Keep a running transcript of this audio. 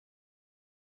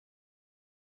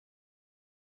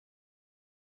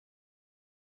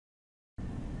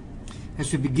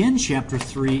As we begin Chapter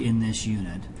 3 in this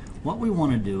unit, what we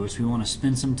want to do is we want to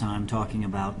spend some time talking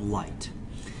about light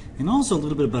and also a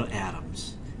little bit about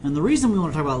atoms. And the reason we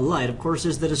want to talk about light, of course,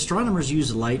 is that astronomers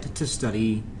use light to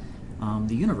study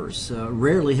the universe.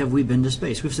 Rarely have we been to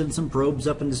space. We've sent some probes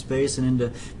up into space and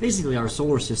into basically our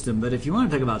solar system, but if you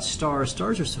want to talk about stars,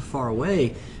 stars are so far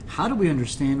away, how do we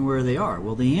understand where they are?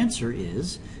 Well, the answer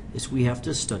is we have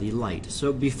to study light.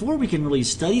 So before we can really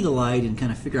study the light and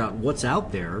kind of figure out what's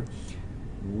out there,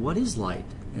 what is light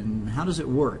and how does it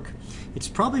work? It's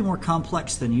probably more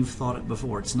complex than you've thought it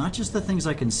before. It's not just the things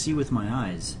I can see with my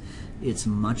eyes. It's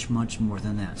much, much more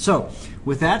than that. So,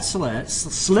 with that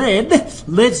sled,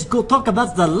 let's go talk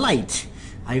about the light.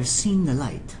 I've seen the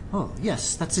light. Oh,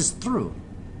 yes, that is true.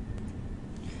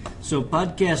 So,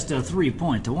 podcast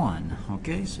 3.1,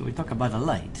 okay? So, we talk about the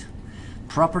light.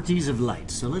 Properties of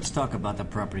light. So, let's talk about the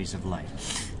properties of light.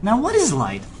 Now, what is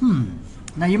light?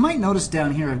 Now, you might notice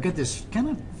down here, I've got this kind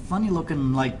of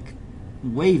funny-looking, like,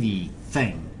 wavy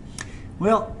thing.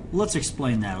 Well, let's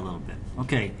explain that a little bit.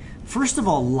 Okay, first of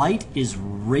all, light is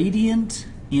radiant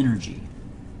energy.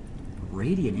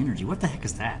 Radiant energy, what the heck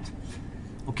is that?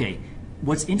 Okay,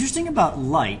 what's interesting about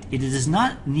light, it does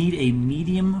not need a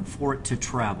medium for it to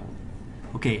travel.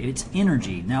 Okay, it's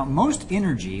energy. Now, most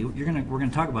energy, we're gonna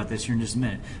talk about this here in just a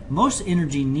minute. Most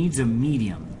energy needs a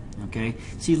medium. Okay,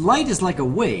 see, light is like a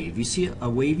wave. You see a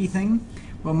wavy thing?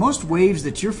 Well, most waves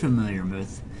that you're familiar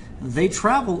with, they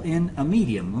travel in a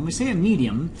medium. When we say a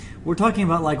medium, we're talking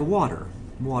about like water.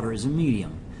 Water is a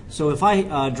medium. So if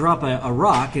I drop a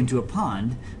rock into a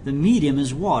pond, the medium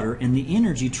is water, and the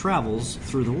energy travels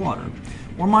through the water.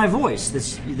 Or my voice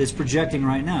that's projecting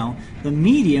right now, the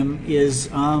medium is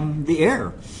the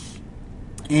air,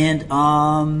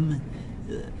 and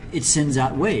it sends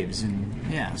out waves.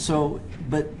 And yeah, so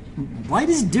but light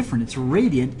is different. It's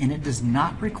radiant, and it does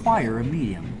not require a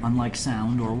medium, unlike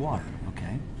sound or water.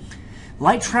 Okay,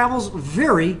 light travels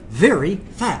very, very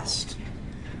fast.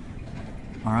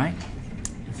 All right.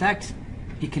 In fact,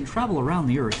 it can travel around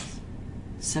the Earth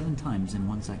 7 times in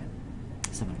 1 second.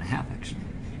 7.5 actually.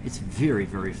 It's very,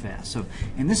 very fast. So,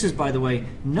 and this is, by the way,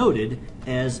 noted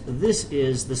as this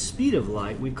is the speed of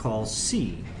light we call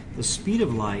c. The speed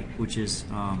of light, which is,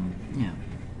 yeah.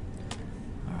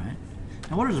 All right.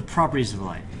 Now, what are the properties of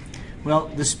light? Well,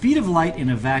 the speed of light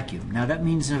in a vacuum. Now, that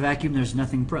means in a vacuum there's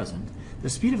nothing present. The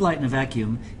speed of light in a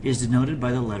vacuum is denoted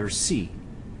by the letter c.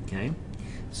 Okay.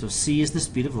 So c is the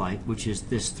speed of light, which is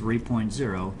this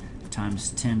 3.0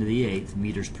 times 10 to the 8th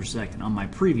meters per second. On my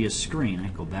previous screen, I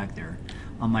go back there.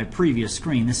 On my previous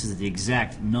screen, this is the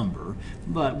exact number,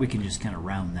 but we can just kind of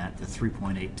round that to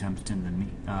 3.8 times 10 to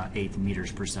the 8th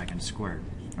meters per second squared,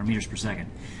 or meters per second.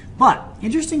 But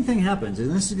interesting thing happens,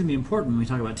 and this is going to be important when we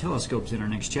talk about telescopes in our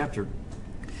next chapter.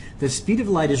 The speed of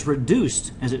light is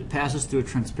reduced as it passes through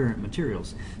transparent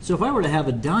materials. So if I were to have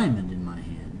a diamond in my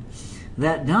hand,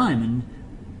 that diamond,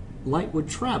 light would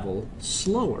travel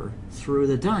slower through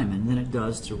the diamond than it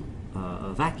does through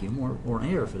a vacuum or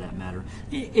air, for that matter.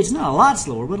 It's not a lot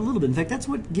slower, but a little bit. In fact, that's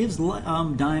what gives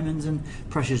diamonds and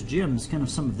precious gems kind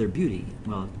of some of their beauty.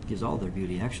 Well, it gives all their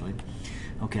beauty, actually.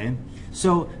 Okay,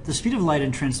 so the speed of light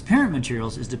in transparent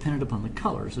materials is dependent upon the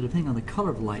color. So depending on the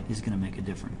color of light is going to make a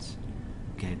difference.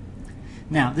 Okay.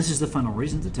 Now, this is the final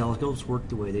reason that telescopes work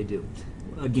the way they do.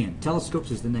 Again,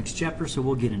 telescopes is the next chapter, so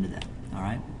we'll get into that. All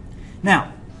right.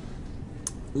 Now,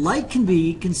 light can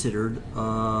be considered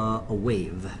a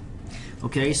wave.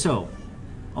 Okay, so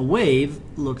a wave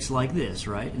looks like this,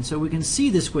 right? And so we can see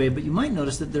this wave, but you might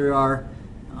notice that there are,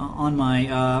 on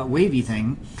my wavy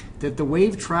thing, that the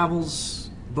wave travels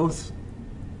both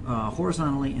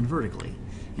horizontally and vertically.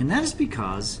 And that is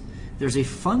because there's a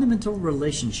fundamental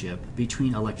relationship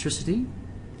between electricity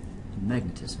and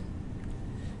magnetism.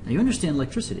 Now, you understand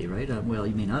electricity, right? Well,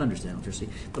 you may not understand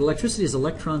electricity, but electricity is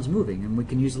electrons moving, and we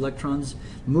can use electrons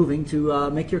moving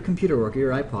to make your computer work, or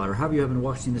your iPod, or however you happen to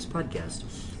watching this podcast.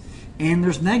 And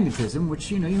there's magnetism, which,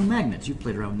 you know magnets. You've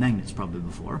played around with magnets probably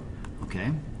before,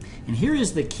 okay? And here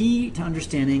is the key to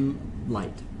understanding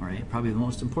light, all right? Probably the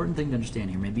most important thing to understand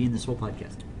here, maybe in this whole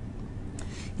podcast,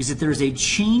 is that there is a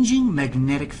changing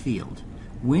magnetic field.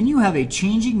 When you have a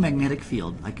changing magnetic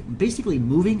field, like basically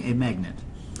moving a magnet,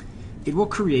 it will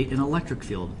create an electric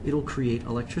field. It will create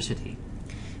electricity.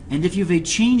 And if you have a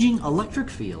changing electric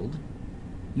field,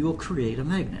 you will create a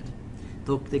magnet.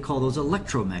 They call those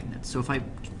electromagnets. So if I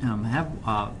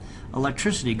have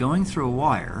electricity going through a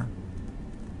wire,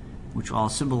 which I'll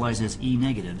symbolize as E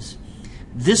negatives,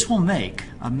 this will make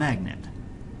a magnet.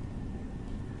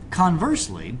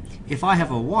 Conversely, if I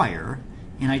have a wire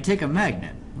and I take a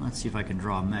magnet, let's see if I can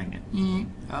draw a magnet.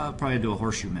 I'll probably do a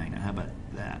horseshoe magnet. How about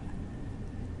that?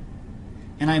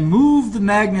 and I move the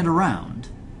magnet around,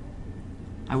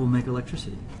 I will make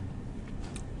electricity.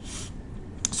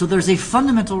 So there's a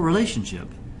fundamental relationship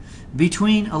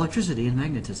between electricity and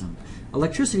magnetism.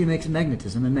 Electricity makes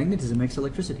magnetism, and magnetism makes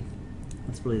electricity.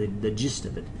 That's really the gist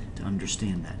of it, to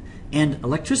understand that. And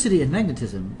electricity and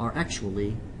magnetism are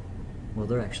actually, well,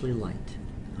 they're actually light.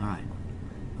 All right.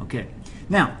 Okay.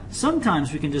 Now,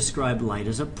 sometimes we can describe light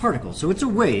as a particle. So it's a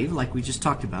wave, like we just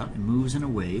talked about. It moves in a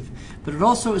wave. But it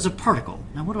also is a particle.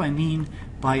 Now, what do I mean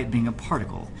by it being a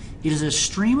particle? It is a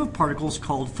stream of particles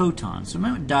called photons. So I'm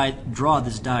going to draw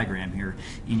this diagram here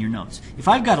in your notes. If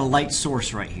I've got a light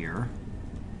source right here,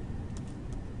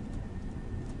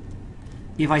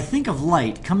 if I think of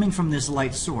light coming from this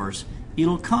light source,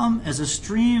 it'll come as a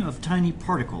stream of tiny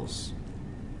particles,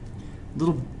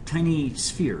 little tiny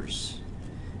spheres.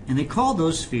 And they call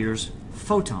those spheres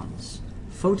photons,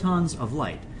 photons of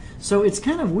light. So it's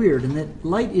kind of weird in that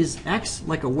light acts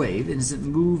like a wave as it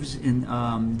moves in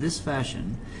this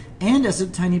fashion, and as a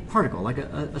tiny particle, like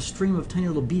a stream of tiny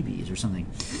little BBs or something.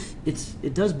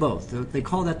 It does both. They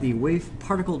call that the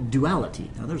wave-particle duality.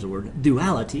 Now there's a word,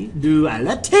 duality,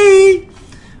 duality!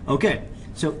 Okay,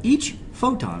 so each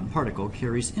photon particle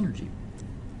carries energy.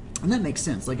 And that makes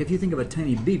sense. Like if you think of a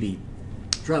tiny BB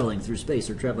traveling through space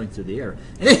or traveling through the air,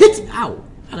 and it hits, ow,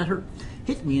 that hurt,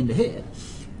 hit me in the head,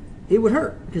 it would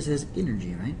hurt because it has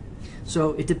energy, right?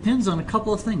 So it depends on a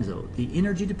couple of things, though. The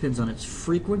energy depends on its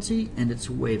frequency and its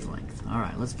wavelength. All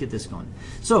right, let's get this going.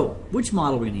 So which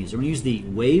model are we going to use? Are we going to use the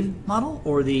wave model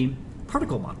or the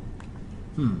particle model?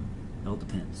 It all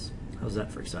depends. How's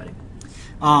that for exciting?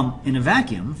 In a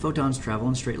vacuum, photons travel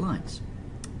in straight lines,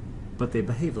 but they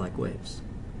behave like waves.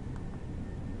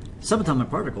 Subatomic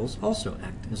particles also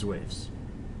act as waves.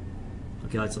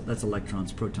 Okay, that's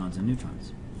electrons, protons, and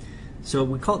neutrons. So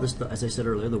we call this, as I said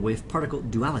earlier, the wave-particle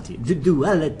duality. The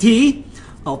duality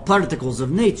of particles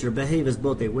of nature behave as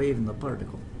both a wave and a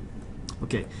particle.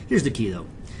 Okay, here's the key, though.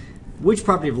 Which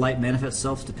property of light manifests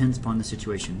itself depends upon the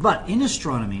situation. But in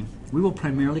astronomy, we will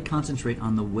primarily concentrate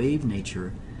on the wave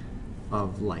nature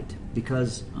of light,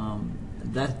 because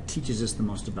that teaches us the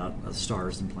most about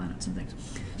stars and planets and things.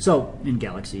 So, in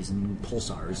galaxies and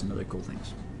pulsars and other cool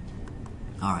things.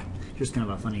 All right, here's kind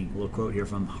of a funny little quote here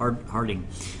from Harding.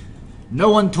 No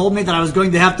one told me that I was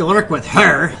going to have to work with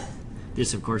her.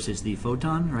 This, of course, is the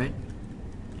photon, right?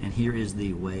 And here is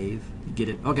the wave. You get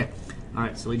it? Okay. All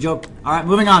right, silly joke. All right,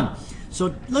 moving on.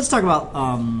 So let's talk about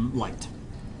light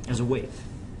as a wave.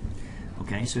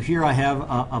 Okay, so here I have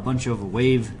a bunch of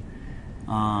waves.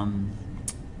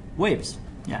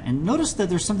 Yeah, and notice that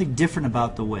there's something different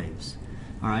about the waves.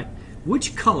 All right,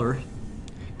 which colors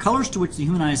to which the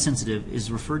human eye is sensitive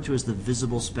is referred to as the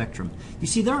visible spectrum. You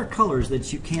see, there are colors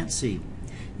that you can't see.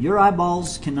 Your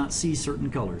eyeballs cannot see certain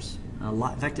colors.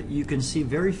 In fact, you can see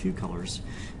very few colors.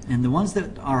 And the ones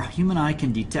that our human eye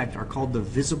can detect are called the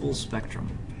visible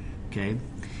spectrum. Okay?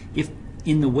 If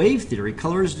in the wave theory,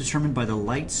 color is determined by the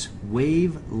light's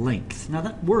wavelength. Now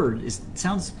that word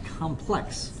sounds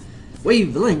complex.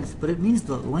 Wavelength, but it means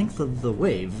the length of the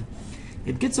wave.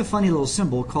 It gets a funny little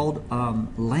symbol called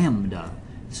lambda.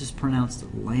 This is pronounced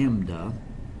lambda.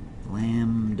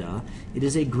 Lambda. It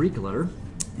is a Greek letter,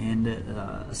 and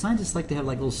scientists like to have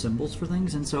like little symbols for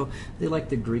things, and so they like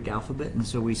the Greek alphabet, and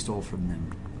so we stole from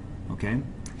them. Okay.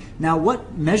 Now,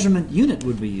 what measurement unit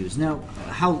would we use? Now,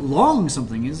 how long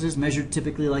something is measured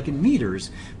typically like in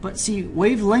meters. But see,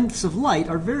 wavelengths of light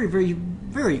are very, very,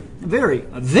 very, very,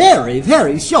 very,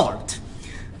 very short.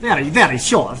 Very, very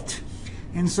short.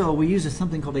 And so we use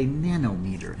something called a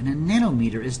nanometer. And a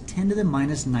nanometer is 10 to the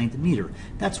minus 9th meter.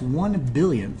 That's 1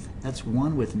 billionth. That's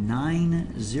 1 with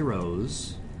 9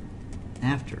 zeros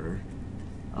after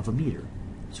of a meter.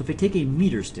 So if we take a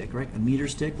meter stick, right? A meter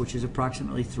stick, which is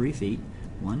approximately 3 feet,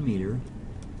 1 meter.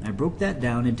 I broke that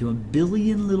down into a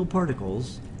billion little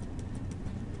particles.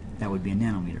 That would be a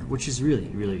nanometer, which is really,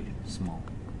 really small.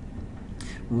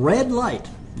 Red light.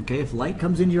 Okay, if light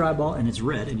comes into your eyeball and it's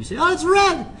red, and you say, oh, it's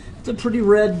red! It's a pretty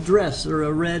red dress or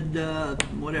a red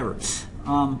whatever.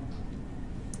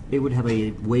 It would have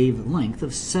a wavelength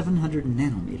of 700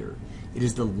 nanometer. It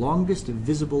is the longest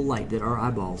visible light that our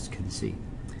eyeballs can see.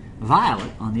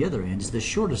 Violet, on the other hand, is the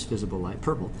shortest visible light,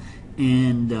 purple,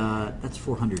 and that's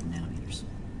 400 nanometers.